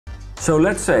So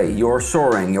let's say you're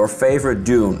soaring your favorite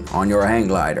dune on your hang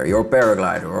glider, your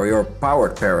paraglider or your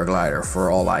powered paraglider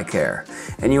for all I care,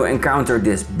 and you encounter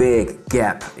this big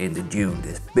gap in the dune,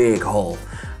 this big hole.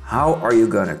 How are you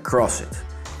gonna cross it?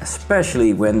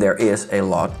 Especially when there is a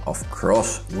lot of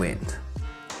crosswind.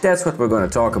 That's what we're gonna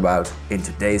talk about in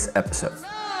today's episode.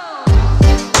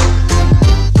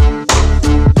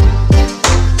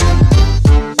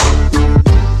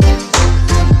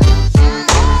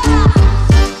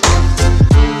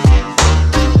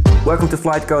 Welcome to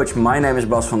Flight Coach, my name is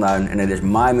Bas van Duin and it is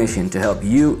my mission to help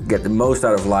you get the most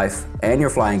out of life and your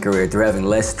flying career through having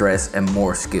less stress and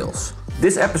more skills.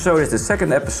 This episode is the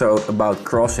second episode about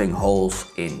crossing holes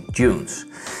in dunes.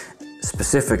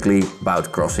 Specifically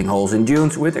about crossing holes in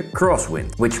dunes with a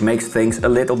crosswind, which makes things a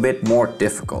little bit more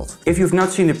difficult. If you've not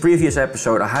seen the previous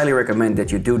episode, I highly recommend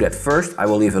that you do that first. I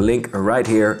will leave a link right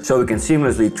here so we can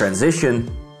seamlessly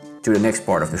transition to the next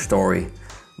part of the story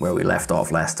where we left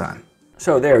off last time.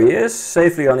 So there he is,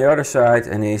 safely on the other side,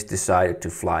 and he's decided to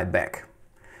fly back.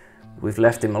 We've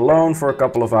left him alone for a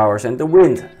couple of hours and the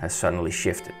wind has suddenly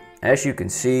shifted. As you can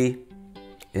see,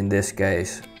 in this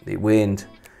case, the wind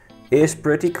is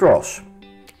pretty cross.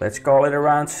 Let's call it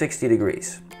around 60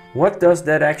 degrees. What does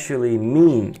that actually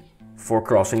mean for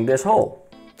crossing this hole?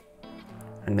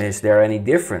 And is there any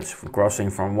difference from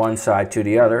crossing from one side to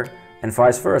the other and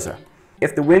vice versa?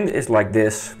 If the wind is like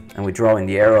this and we draw in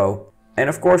the arrow, and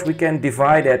of course we can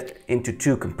divide it into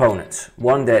two components.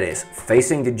 One that is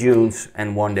facing the dunes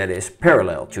and one that is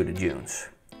parallel to the dunes.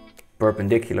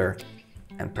 Perpendicular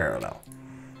and parallel.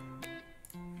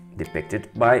 Depicted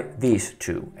by these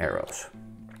two arrows.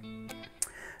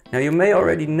 Now you may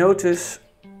already notice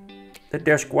that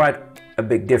there's quite a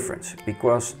big difference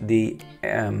because the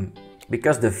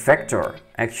vector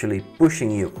actually pushing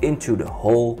you into the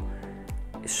hole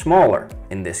is smaller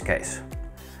in this case.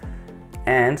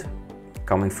 And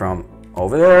coming from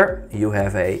over there, you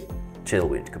have a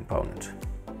tailwind component.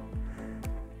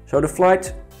 So the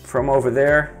flight from over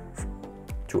there,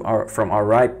 from our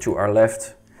right to our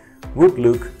left, would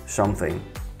look something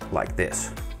like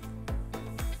this.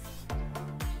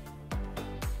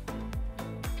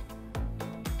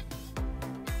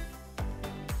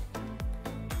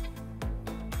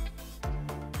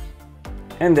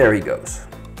 And there he goes.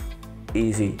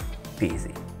 Easy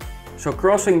peasy. So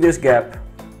crossing this gap,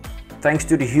 thanks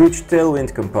to the huge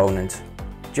tailwind component,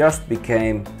 just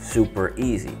became super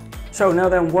easy. So now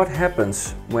then, what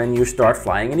happens when you start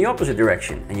flying in the opposite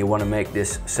direction and you want to make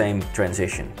this same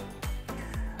transition?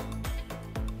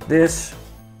 This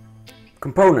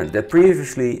component that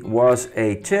previously was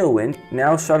a tailwind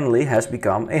now suddenly has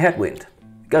become a headwind.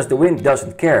 Because the wind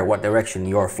doesn't care what direction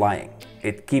you're flying.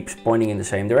 It keeps pointing in the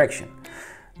same direction.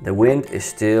 The wind is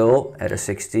still at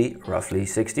a roughly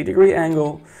 60 degree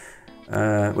angle.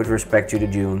 With respect to the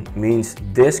dune, means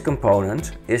this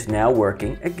component is now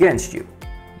working against you,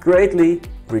 greatly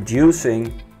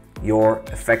reducing your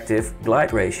effective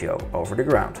glide ratio over the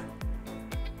ground.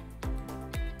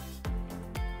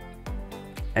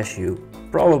 As you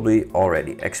probably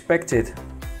already expected,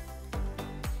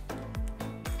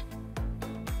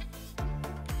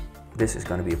 this is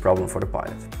going to be a problem for the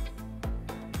pilot,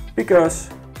 because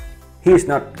he's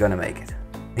not going to make it.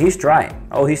 He's trying.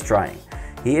 Oh, he's trying.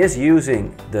 He is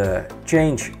using the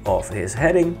change of his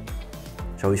heading,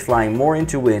 so he's flying more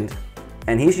into wind,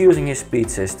 and he's using his speed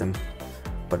system,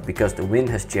 but because the wind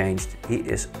has changed, he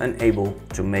is unable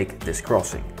to make this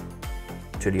crossing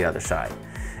to the other side.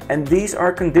 And these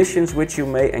are conditions which you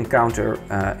may encounter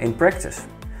in practice.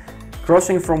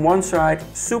 Crossing from one side,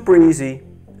 super easy,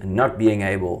 and not being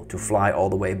able to fly all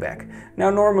the way back.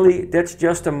 Now normally that's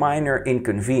just a minor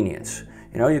inconvenience.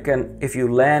 You know, you can, if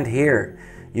you land here,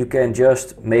 you can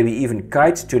just maybe even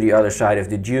kite to the other side of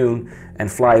the dune and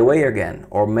fly away again,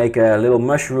 or make a little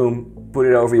mushroom, put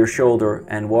it over your shoulder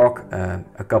and walk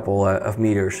a couple of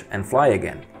meters and fly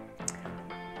again.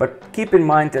 But keep in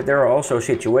mind that there are also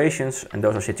situations, and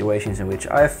those are situations in which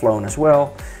I've flown as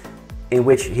well, in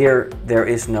which here there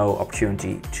is no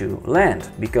opportunity to land,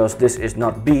 because this is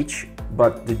not beach,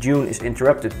 but the dune is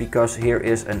interrupted because here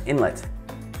is an inlet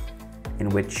in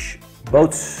which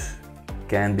boats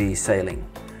can be sailing.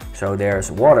 So there's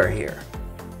water here,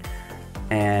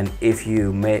 and if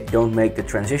you don't make the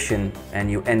transition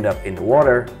and you end up in the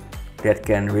water, that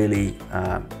can really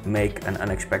make an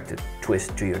unexpected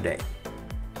twist to your day.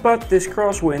 But this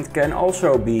crosswind can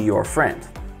also be your friend,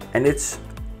 and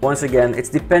once again, it's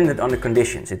dependent on the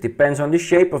conditions. It depends on the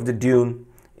shape of the dune,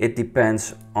 it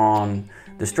depends on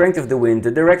the strength of the wind, the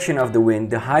direction of the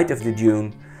wind, the height of the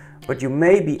dune, but you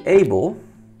may be able,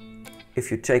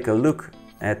 if you take a look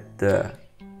at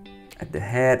at the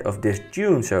head of this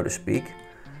dune, so to speak,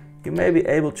 you may be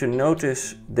able to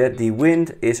notice that the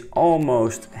wind is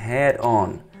almost head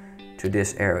on to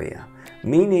this area,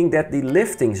 meaning that the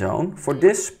lifting zone for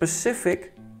this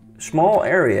specific small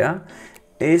area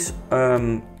is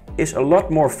a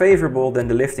lot more favorable than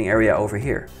the lifting area over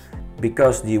here,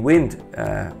 because the wind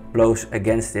blows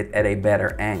against it at a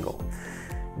better angle.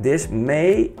 This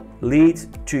may lead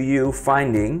to you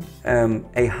finding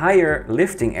a higher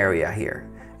lifting area here,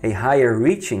 a higher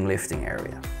reaching lifting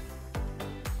area.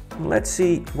 Let's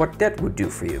see what that would do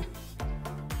for you.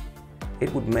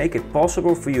 It would make it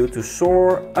possible for you to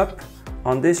soar up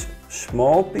on this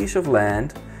small piece of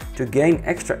land to gain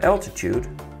extra altitude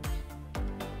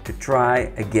to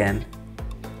try again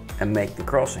and make the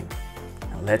crossing.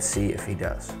 And let's see if he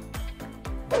does.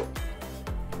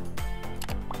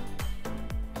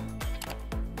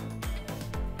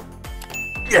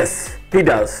 Yes, he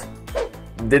does.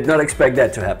 Did not expect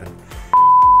that to happen.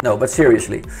 No, but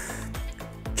seriously,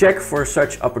 check for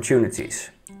such opportunities.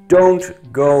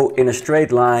 Don't go in a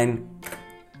straight line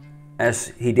as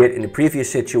he did in the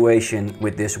previous situation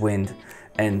with this wind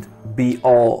and be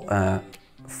all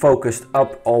focused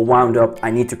up, all wound up.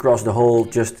 I need to cross the hole,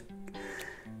 just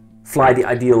fly the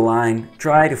ideal line.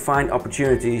 Try to find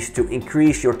opportunities to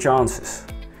increase your chances.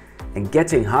 And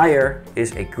getting higher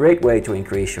is a great way to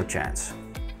increase your chance.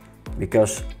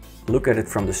 Because look at it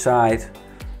from the side,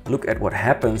 look at what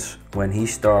happens when he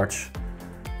starts.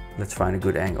 Let's find a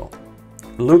good angle.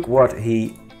 Look what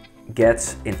he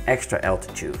gets in extra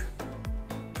altitude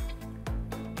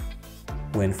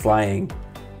when flying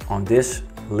on this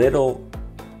little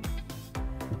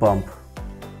bump.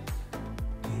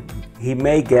 He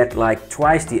may get like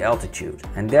twice the altitude,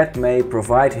 and that may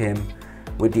provide him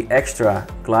with the extra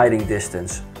gliding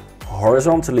distance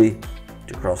horizontally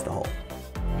to cross the hole.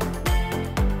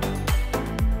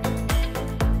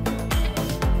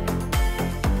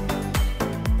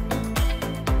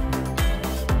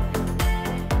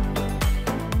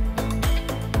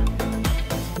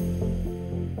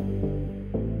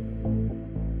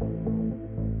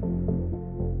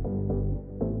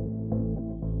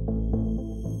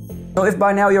 So if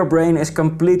by now your brain is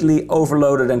completely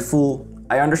overloaded and full,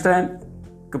 I understand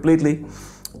completely.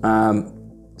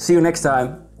 See you next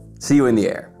time. See you in the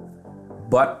air.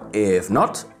 But if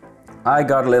not, I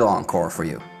got a little encore for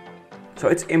you. So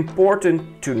it's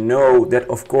important to know that,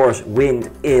 of course,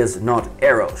 wind is not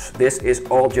arrows. This is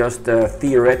all just a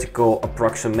theoretical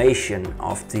approximation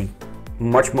of the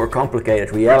much more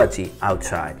complicated reality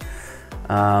outside.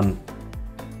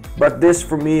 But this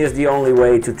for me is the only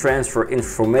way to transfer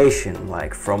information,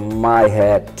 like from my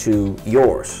head to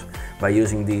yours, by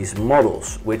using these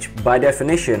models, which by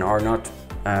definition are not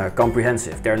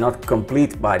comprehensive. They're not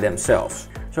complete by themselves.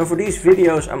 So for these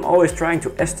videos, I'm always trying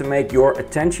to estimate your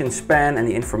attention span and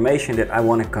the information that I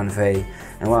want to convey.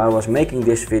 And while I was making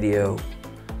this video,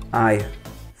 I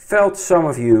felt some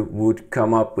of you would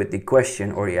come up with the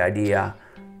question or the idea,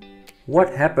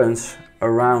 what happens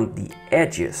around the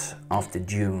edges of the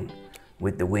dune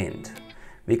with the wind?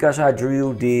 Because I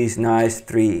drew these nice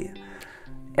 3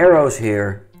 arrows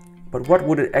here, but what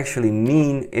would it actually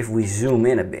mean if we zoom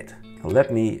in a bit?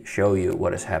 Let me show you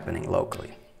what is happening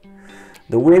locally.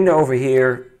 The wind over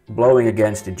here blowing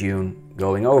against the dune,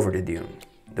 going over the dune.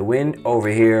 The wind over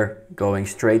here going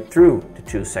straight through the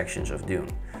 2 sections of dune.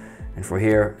 And for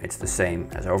here it's the same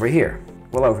as over here.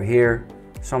 Well, over here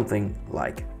something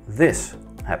like this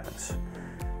happens.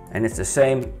 And it's the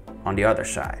same on the other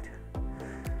side.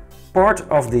 Part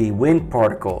of the wind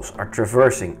particles are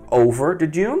traversing over the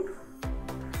dune,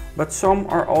 but some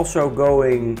are also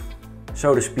going,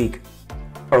 so to speak,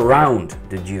 around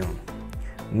the dune.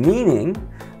 Meaning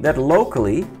that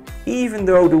locally, even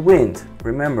though the wind,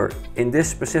 remember in this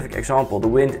specific example, the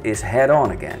wind is head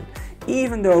on again.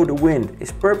 Even though the wind is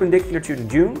perpendicular to the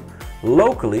dune,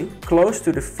 locally, close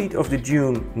to the feet of the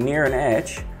dune near an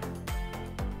edge,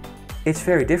 it's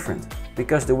very different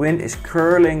because the wind is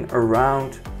curling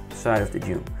around the side of the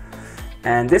dune.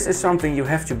 And this is something you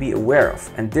have to be aware of.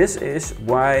 And this is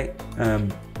why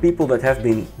people that have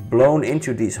been blown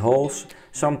into these holes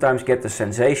sometimes get the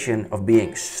sensation of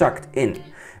being sucked in.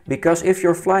 Because if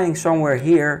you're flying somewhere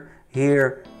here,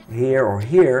 here, here or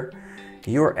here,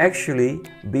 you're actually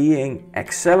being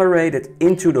accelerated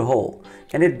into the hole.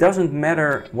 And it doesn't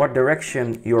matter what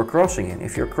direction you're crossing in.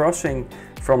 If you're crossing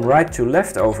from right to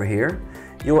left over here,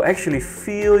 you'll actually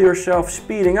feel yourself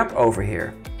speeding up over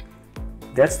here.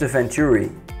 That's the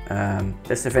Venturi.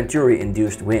 That's the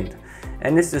Venturi-induced wind.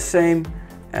 And it's the same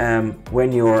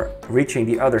when you're reaching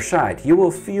the other side. You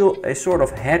will feel a sort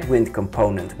of headwind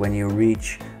component when you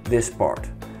reach this part.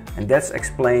 And that's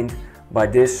explained by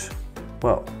this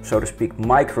well, so to speak,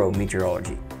 micro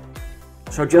meteorology.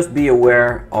 So just be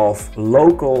aware of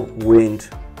local wind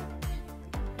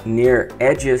near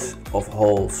edges of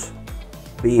holes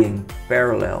being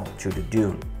parallel to the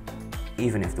dune,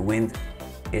 even if the wind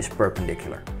is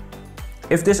perpendicular.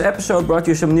 If this episode brought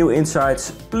you some new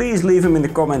insights, please leave them in the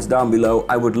comments down below.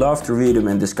 I would love to read them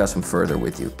and discuss them further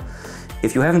with you.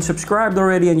 If you haven't subscribed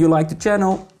already and you like the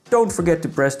channel, don't forget to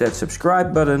press that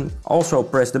subscribe button. Also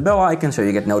press the bell icon so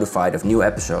you get notified of new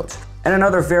episodes. And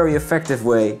another very effective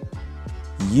way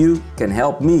you can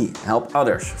help me help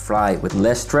others fly with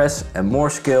less stress and more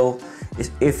skill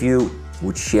is if you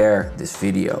would share this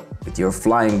video with your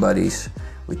flying buddies,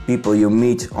 with people you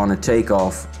meet on a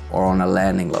takeoff or on a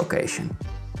landing location.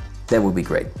 That would be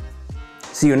great.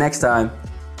 See you next time.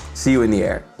 See you in the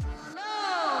air.